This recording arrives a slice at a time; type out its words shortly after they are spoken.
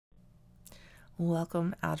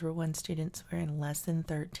Welcome, Algebra 1 students. We're in Lesson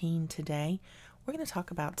 13 today. We're going to talk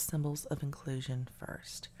about symbols of inclusion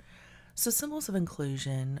first. So symbols of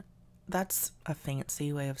inclusion, that's a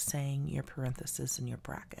fancy way of saying your parentheses and your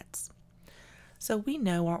brackets. So we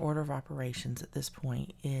know our order of operations at this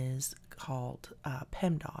point is called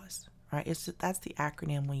PEMDAS, right? That's the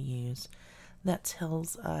acronym we use that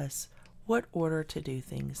tells us what order to do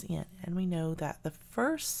things in. And we know that the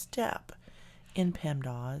first step in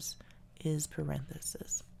PEMDAS is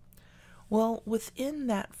parentheses. Well, within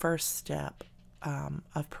that first step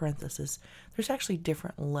of parentheses, there's actually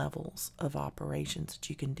different levels of operations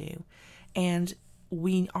that you can do. And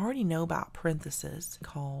we already know about parentheses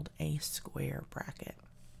called a square bracket.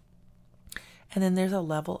 And then there's a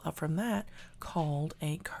level up from that called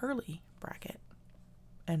a curly bracket.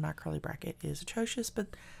 And my curly bracket is atrocious, but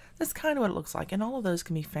that's kind of what it looks like. And all of those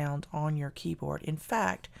can be found on your keyboard. In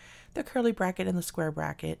fact, the curly bracket and the square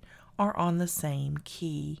bracket are on the same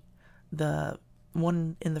key. The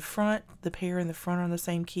one in the front, the pair in the front are on the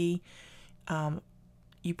same key.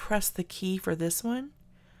 You press the key for this one,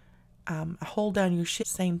 hold down your shift,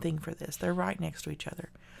 same thing for this. They're right next to each other.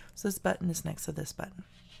 So this button is next to this button.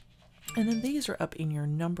 And then these are up in your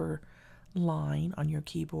number line on your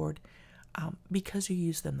keyboard because you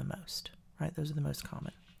use them the most, right? Those are the most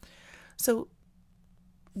common. So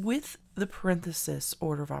with the parenthesis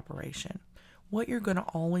order of operation, what you're going to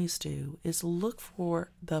always do is look for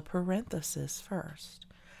the parenthesis first.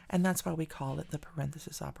 And that's why we call it the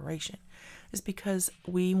parenthesis operation, is because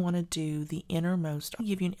we want to do the innermost. I'll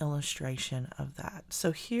give you an illustration of that.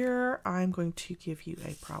 So here I'm going to give you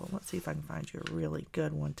a problem. Let's see if I can find you a really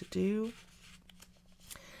good one to do.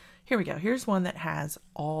 Here we go. Here's one that has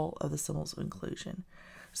all of the symbols of inclusion.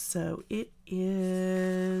 So it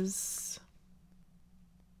is,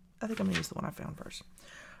 I think I'm going to use the one I found first.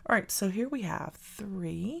 All right, so here we have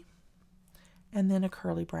 3 and then a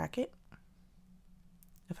curly bracket.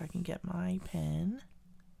 If I can get my pen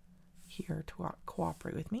here to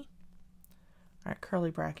cooperate with me. All right, curly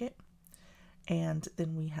bracket. And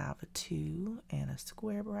then we have a 2 and a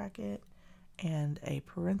square bracket and a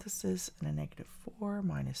parenthesis and a -4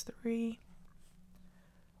 minus 3.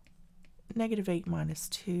 -8 minus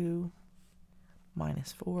 2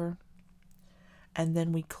 minus 4. And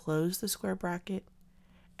then we close the square bracket.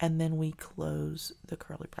 And then we close the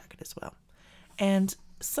curly bracket as well. And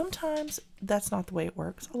sometimes that's not the way it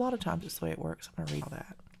works. A lot of times it's the way it works. I'm going to read all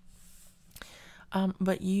that.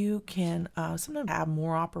 But you can sometimes have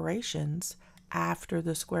more operations after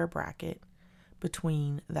the square bracket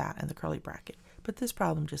between that and the curly bracket. But this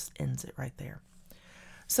problem just ends it right there.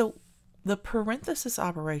 So the parenthesis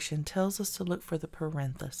operation tells us to look for the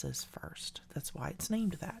parenthesis first. That's why it's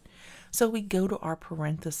named that. So we go to our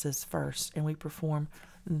parenthesis first and we perform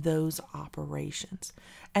those operations.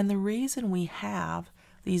 And the reason we have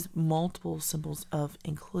these multiple symbols of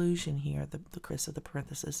inclusion here, the crest of the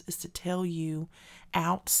parenthesis, is to tell you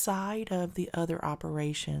outside of the other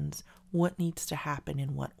operations what needs to happen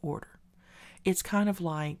in what order. It's kind of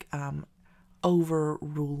like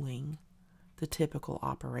overruling the typical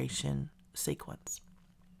operation sequence.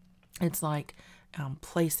 It's like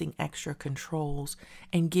placing extra controls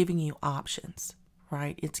and giving you options,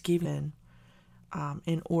 right? It's given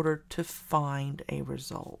in order to find a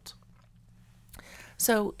result.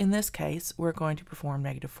 So in this case, we're going to perform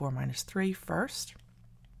 -4 minus 3 first,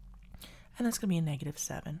 and that's going to be a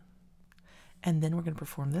 -7. And then we're going to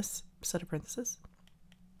perform this set of parentheses,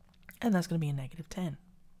 and that's going to be a -10.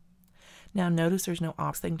 Now notice there's no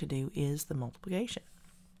obvious thing to do is the multiplication.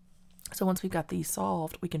 So once we've got these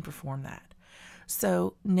solved, we can perform that.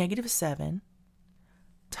 So -7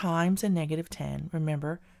 times a -10,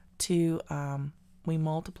 remember, we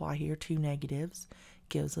multiply here 2 negatives,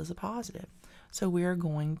 gives us a positive. So we're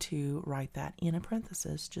going to write that in a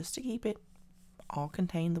parenthesis just to keep it all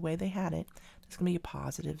contained the way they had it. It's going to be a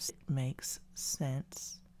positive. It makes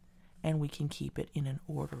sense, and we can keep it in an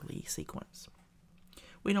orderly sequence.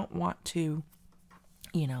 We don't want to,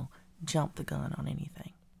 jump the gun on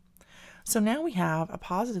anything. So now we have a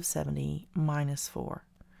positive 70 minus 4.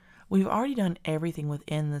 We've already done everything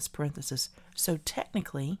within this parenthesis. So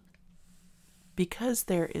technically, because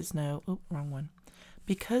there is no, wrong one.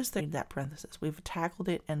 Because there's that parenthesis, we've tackled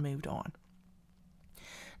it and moved on.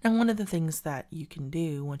 Now, one of the things that you can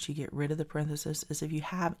do once you get rid of the parenthesis is if you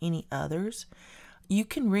have any others, you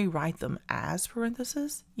can rewrite them as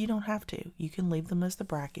parentheses. You don't have to. You can leave them as the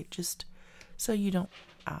bracket just so you don't.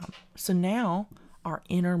 So now our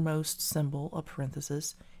innermost symbol of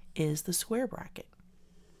parenthesis is the square bracket.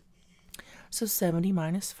 So 70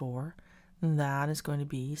 minus 4, that is going to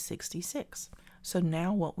be 66. So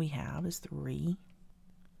now what we have is 3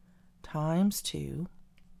 times 2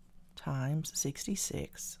 times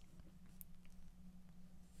 66,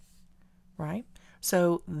 right?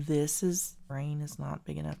 So this is, brain is not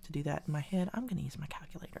big enough to do that in my head. I'm going to use my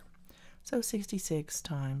calculator. So 66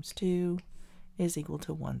 times 2 is equal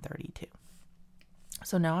to 132.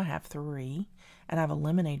 So now I have 3, and I've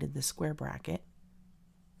eliminated the square bracket,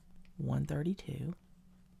 132,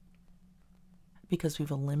 because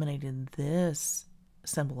we've eliminated this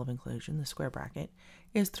symbol of inclusion. The square bracket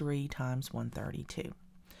is 3 times 132.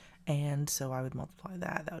 And so I would multiply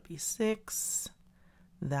that. That would be 6.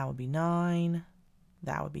 That would be 9.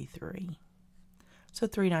 That would be 3. So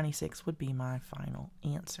 396 would be my final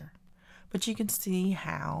answer. But you can see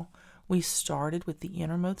how we started with the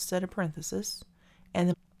innermost set of parentheses,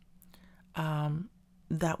 and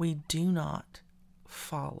that we do not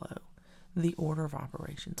follow the order of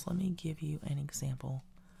operations. Let me give you an example.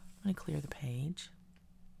 I'm going to clear the page.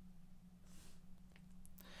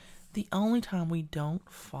 The only time we don't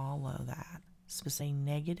follow that is say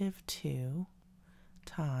negative 2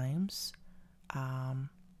 times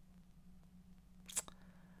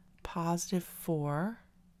positive 4.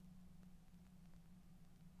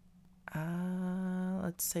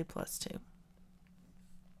 Let's say plus 2.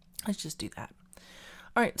 Let's just do that.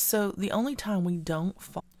 All right, so the only time we don't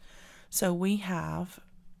follow, so we have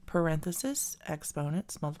parentheses,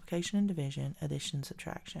 exponents, multiplication and division, addition,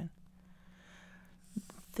 subtraction.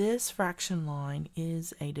 This fraction line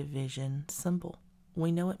is a division symbol.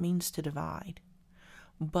 We know it means to divide,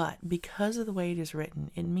 but because of the way it is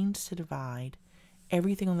written, it means to divide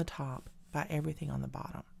everything on the top by everything on the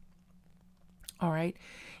bottom. All right,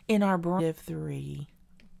 in our bracket, 3,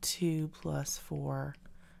 2 plus 4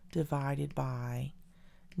 divided by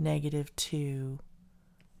negative 2,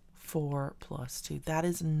 4 plus 2. That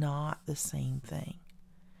is not the same thing.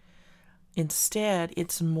 Instead,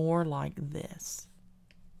 it's more like this.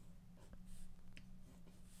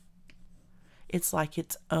 It's like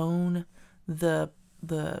its own, the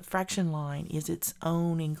fraction line is its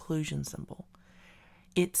own inclusion symbol.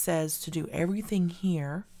 It says to do everything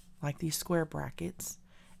here, like these square brackets,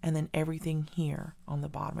 and then everything here on the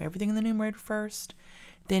bottom. Everything in the numerator first,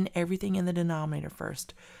 then everything in the denominator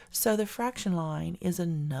first. So the fraction line is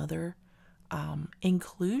another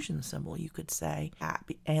inclusion symbol, you could say,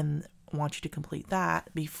 and want you to complete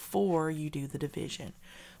that before you do the division.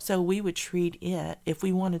 So we would treat it, if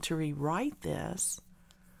we wanted to rewrite this,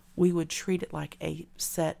 we would treat it like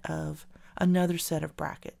another set of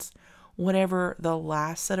brackets. Whatever the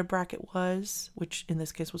last set of bracket was, which in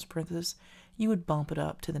this case was parentheses, you would bump it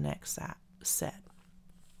up to the next set.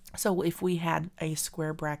 So if we had a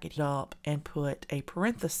square bracket up and put a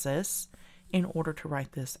parenthesis in order to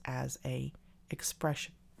write this as a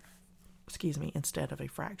expression, instead of a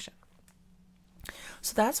fraction.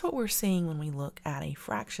 So that's what we're seeing when we look at a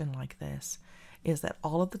fraction like this, is that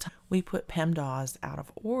all of the time we put PEMDAS out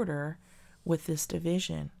of order with this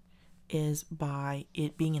division is by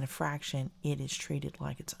it being in a fraction, it is treated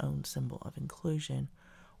like its own symbol of inclusion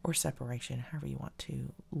or separation, however you want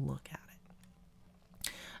to look at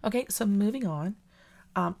it. Okay, so moving on,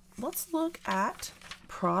 let's look at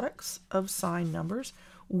products of signed numbers,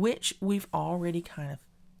 which we've already kind of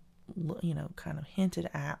hinted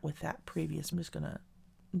at with that previous. I'm just going to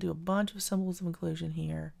do a bunch of symbols of inclusion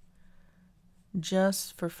here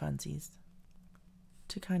just for funsies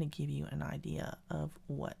to kind of give you an idea of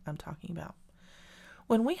what I'm talking about.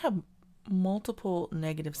 When we have multiple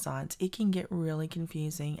negative signs, it can get really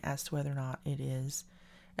confusing as to whether or not it is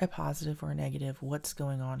a positive or a negative, what's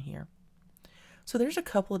going on here. So there's a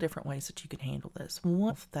couple of different ways that you can handle this.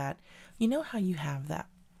 One, that you know how you have that,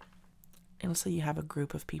 and let's say you have a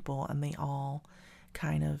group of people and they all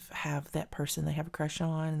kind of have that person they have a crush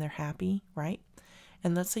on and they're happy, right?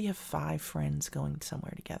 And let's say you have 5 friends going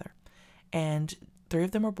somewhere together, and 3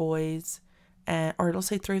 of them are boys, or let's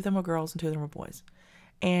say 3 of them are girls and 2 of them are boys.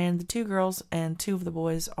 And the 2 girls and 2 of the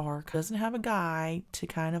boys doesn't have a guy to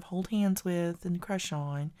kind of hold hands with and crush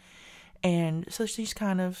on. And so she's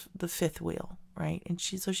kind of the 5th wheel, right? And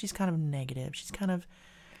she's kind of negative. She's kind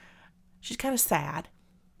of sad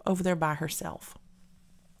over there by herself.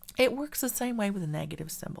 It works the same way with the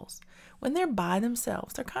negative symbols. When they're by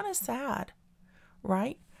themselves, they're kind of sad,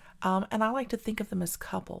 right? And I like to think of them as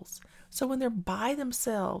couples. So when they're by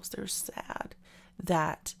themselves, they're sad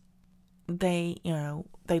that they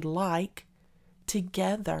like.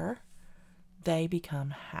 Together, they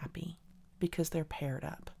become happy because they're paired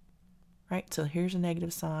up, right? So here's a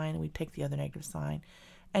negative sign, and we take the other negative sign,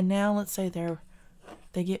 and now let's say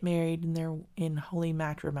they get married and they're in holy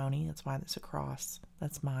matrimony. That's why that's a cross.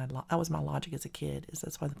 That was my logic as a kid.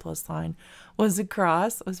 That's why the plus sign was a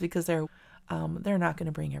cross. Was because they're they're not going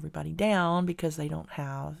to bring everybody down because they don't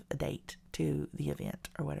have a date to the event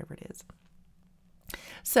or whatever it is.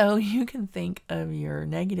 So you can think of your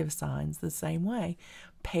negative signs the same way.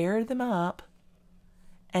 Pair them up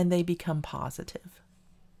and they become positive.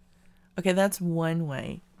 Okay, that's one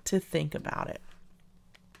way to think about it.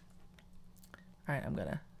 All right, I'm going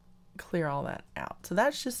to clear all that out. So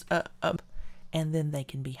that's just up, and then they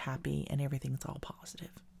can be happy and everything's all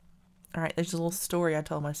positive. All right, there's a little story I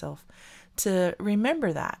told myself to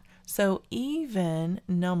remember that. So even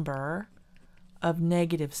number of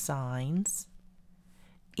negative signs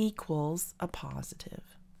equals a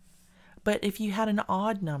positive. But if you had an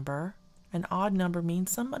odd number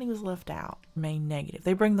means somebody was left out, remain negative.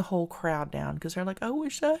 They bring the whole crowd down because they're like, I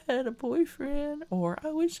wish I had a boyfriend, or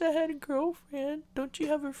I wish I had a girlfriend. Don't you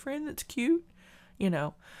have a friend that's cute? You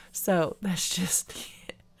know, so that's just,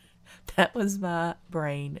 that was my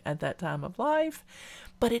brain at that time of life,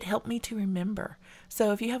 but it helped me to remember.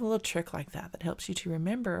 So if you have a little trick like that that helps you to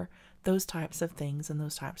remember those types of things and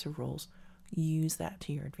those types of rules, use that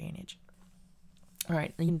to your advantage. All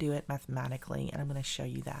right, you can do it mathematically, and I'm going to show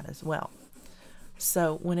you that as well.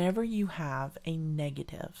 So whenever you have a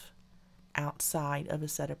negative outside of a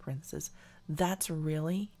set of parentheses, that's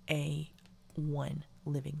really a 1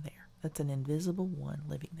 living there. That's an invisible 1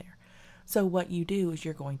 living there. So what you do is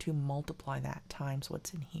you're going to multiply that times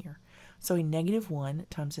what's in here. So a -1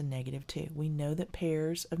 times a -2. We know that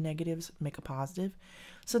pairs of negatives make a positive.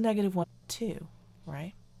 So -1, 2,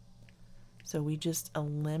 right? So we just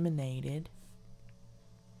eliminated.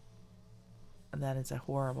 That is a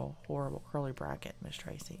horrible, horrible curly bracket, Miss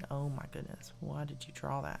Tracy. Oh my goodness. Why did you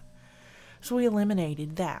draw that? So we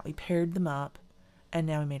eliminated that. We paired them up, and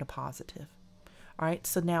now we made a positive. All right,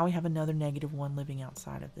 so now we have another -1 living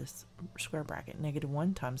outside of this square bracket.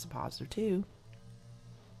 -1 times a +2.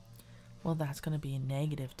 Well, that's going to be a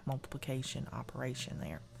negative multiplication operation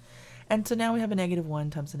there. And so now we have a -1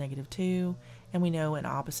 times a -2, and we know an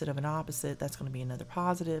opposite of an opposite, that's going to be another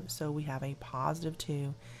positive. So we have a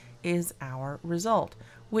 +2 is our result,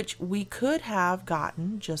 which we could have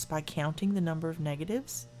gotten just by counting the number of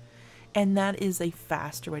negatives, and that is a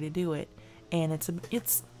faster way to do it. And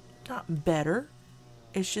it's not better,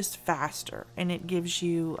 it's just faster, and it gives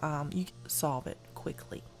you you can solve it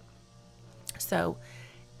quickly. So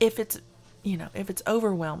if it's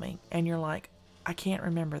overwhelming and you're like, I can't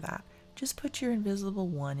remember that, just put your invisible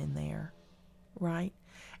 1 in there, right?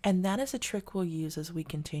 And that is a trick we'll use as we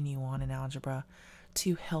continue on in algebra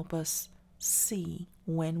to help us see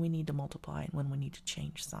when we need to multiply and when we need to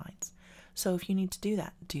change signs. So if you need to do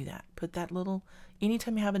that, do that. Put that little,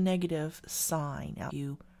 anytime you have a negative sign out,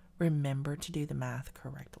 you remember to do the math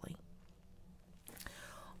correctly.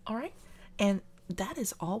 All right, and that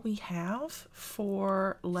is all we have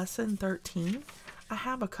for lesson 13. I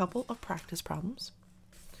have a couple of practice problems,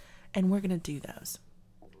 and we're going to do those.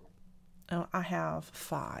 I have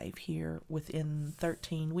 5 here within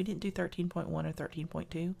 13. We didn't do 13.1 or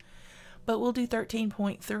 13.2, but we'll do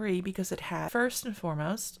 13.3 because it had, first and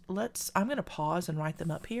foremost, I'm going to pause and write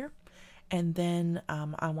them up here, and then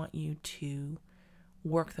I want you to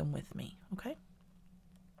work them with me, okay?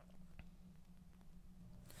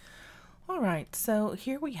 All right, so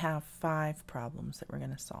here we have 5 problems that we're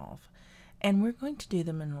going to solve. And we're going to do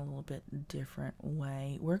them in a little bit different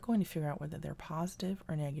way. We're going to figure out whether they're positive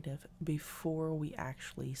or negative before we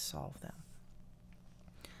actually solve them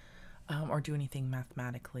or do anything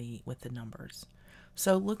mathematically with the numbers.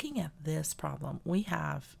 So looking at this problem, we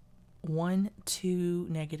have 1, 2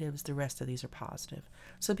 negatives. The rest of these are positive.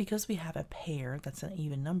 So because we have a pair that's an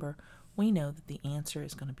even number, we know that the answer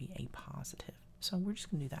is going to be a positive. So we're just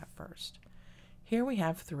going to do that first. Here we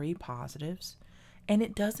have 3 positives. And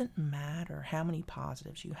it doesn't matter how many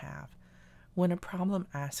positives you have. When a problem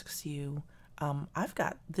asks you, I've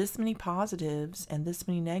got this many positives and this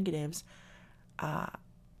many negatives,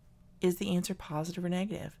 is the answer positive or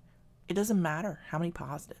negative? It doesn't matter how many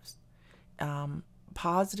positives.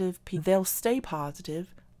 Positive people, they'll stay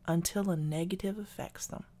positive until a negative affects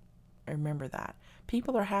them. Remember that.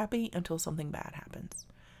 People are happy until something bad happens.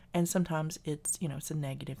 And sometimes it's a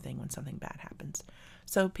negative thing when something bad happens.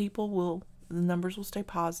 So the numbers will stay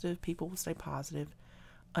positive, people will stay positive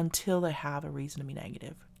until they have a reason to be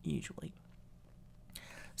negative, usually.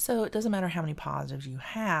 So it doesn't matter how many positives you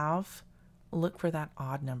have, look for that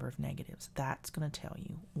odd number of negatives. That's going to tell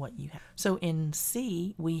you what you have. So in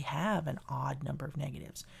C, we have an odd number of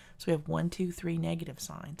negatives. So we have 1, 2, 3 negative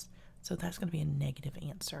signs. So that's going to be a negative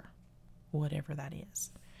answer, whatever that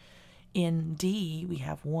is. In D, we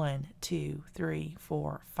have 1, 2, 3,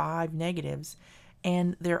 4, 5 negatives,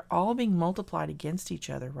 and they're all being multiplied against each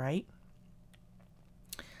other, right?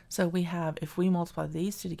 So we have, if we multiply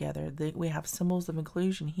these two together, we have symbols of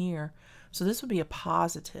inclusion here. So this would be a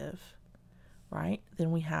positive, right?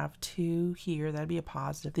 Then we have 2 here. That'd be a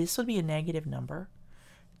positive. This would be a negative number.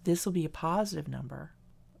 This will be a positive number.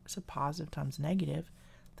 So positive times negative,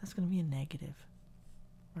 that's going to be a negative,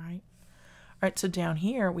 right? All right, so down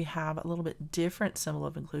here we have a little bit different symbol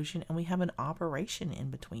of inclusion, and we have an operation in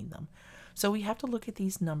between them. So we have to look at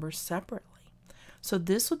these numbers separately. So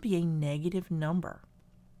this would be a negative number,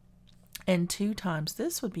 and 2 times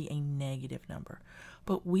this would be a negative number.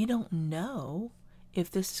 But we don't know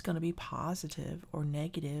if this is going to be positive or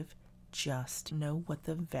negative, just know what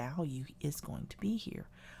the value is going to be here.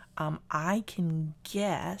 I can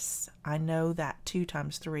guess, I know that 2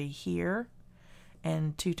 times 3 here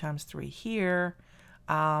and 2 times 3 here,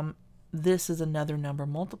 this is another number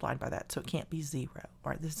multiplied by that, so it can't be 0.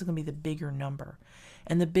 All right, this is going to be the bigger number.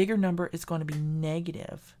 And the bigger number is going to be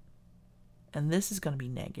negative, and this is going to be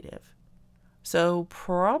negative. So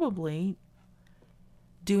probably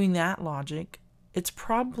doing that logic, it's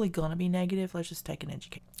probably going to be negative. Let's just take an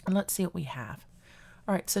education. And let's see what we have.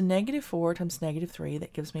 All right, so negative 4 times negative 3,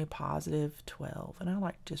 that gives me a positive 12. And I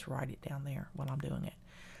like to just write it down there when I'm doing it.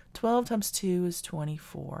 12 times 2 is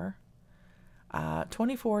 24.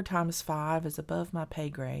 24 times 5 is above my pay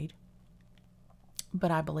grade, but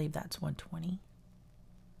I believe that's 120.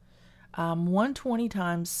 120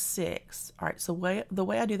 times 6. All right, so the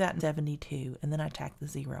way I do that is 72, and then I tack the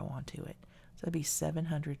 0 onto it. So that'd be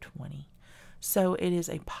 720. So it is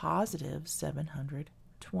a positive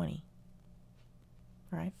 720,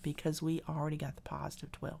 right? Because we already got the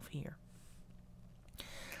positive 12 here.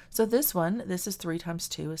 So this one, this is 3 times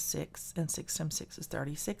 2 is 6, and 6 times 6 is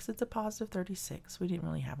 36. It's a positive 36. We didn't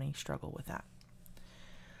really have any struggle with that.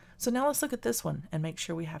 So now let's look at this one and make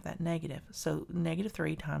sure we have that negative. So negative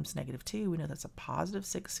 3 times negative 2, we know that's a positive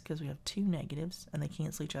 6 because we have 2 negatives and they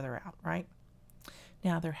cancel each other out, right?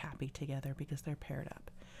 Now they're happy together because they're paired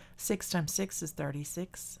up. 6 times 6 is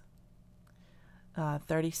 36.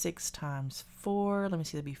 36 times 4, let me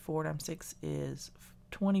see, that'd be 4 times 6 is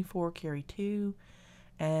 24, carry 2.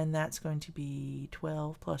 And that's going to be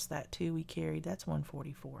 12 plus that 2 we carried. That's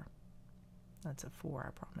 144. That's a 4,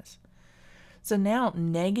 I promise. So now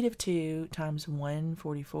negative 2 times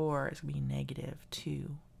 144 is going to be negative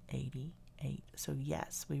 288. So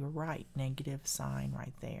yes, we were right. Negative sign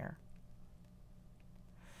right there.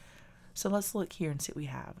 So let's look here and see what we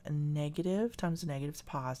have. A negative times a negative is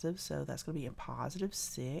positive. So that's going to be a positive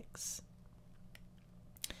 6.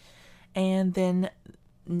 And then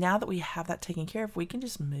now that we have that taken care of, we can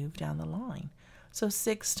just move down the line. So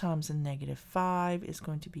 6 times a negative 5 is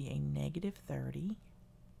going to be a negative 30.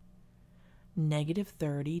 Negative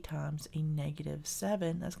 30 times a negative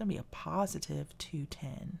 7, that's going to be a positive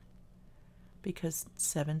 210. Because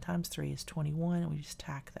 7 times 3 is 21, and we just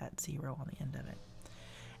tack that 0 on the end of it.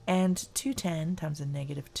 And 210 times a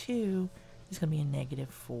negative 2 is going to be a negative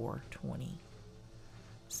 420.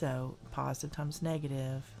 So positive times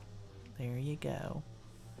negative, there you go.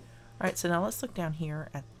 All right, so now let's look down here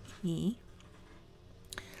at E.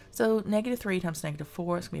 So negative 3 times negative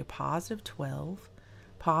 4 is going to be a positive 12.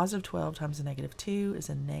 Positive 12 times a negative 2 is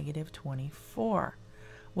a negative 24.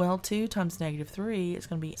 Well, 2 times negative 3 is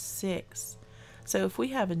going to be 6. So if we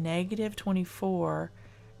have a negative 24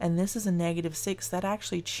 and this is a negative 6, that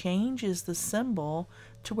actually changes the symbol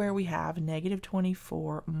to where we have negative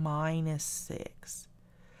 24 minus 6.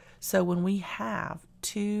 So when we have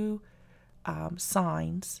two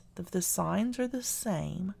signs, if the signs are the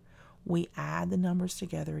same, we add the numbers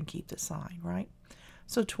together and keep the sign, right?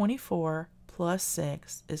 So 24 plus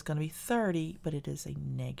 6 is going to be 30, but it is a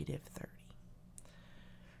negative 30.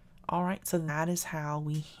 All right, so that is how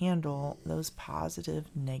we handle those positive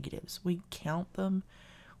negatives. We count them.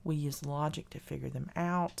 We use logic to figure them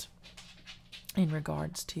out in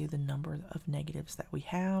regards to the number of negatives that we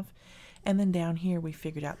have. And then down here, we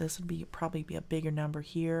figured out this would probably be a bigger number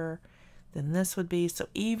here than this would be. So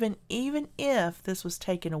even if this was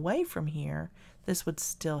taken away from here, this would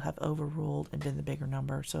still have overruled and been the bigger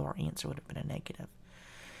number, so our answer would have been a negative.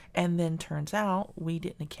 And then turns out we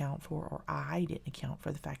didn't account for, or I didn't account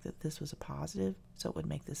for the fact that this was a positive, so it would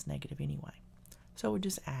make this negative anyway. So it would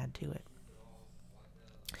just add to it.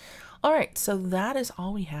 All right, so that is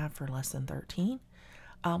all we have for lesson 13.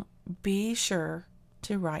 Be sure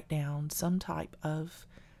to write down some type of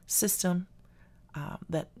system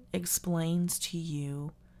that explains to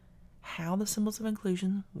you how the symbols of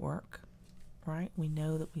inclusion work, right? We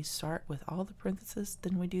know that we start with all the parentheses,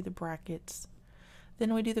 then we do the brackets,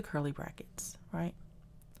 then we do the curly brackets, right?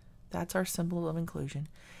 That's our symbol of inclusion.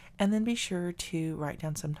 And then be sure to write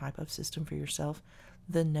down some type of system for yourself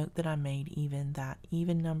the note that I made, even that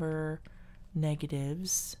even number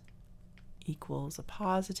negatives equals a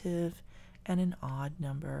positive, and an odd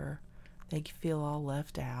number, they feel all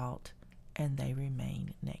left out and they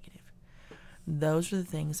remain negative. Those are the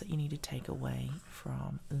things that you need to take away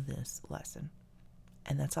from this lesson.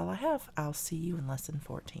 And that's all I have. I'll see you in lesson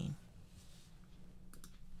 14.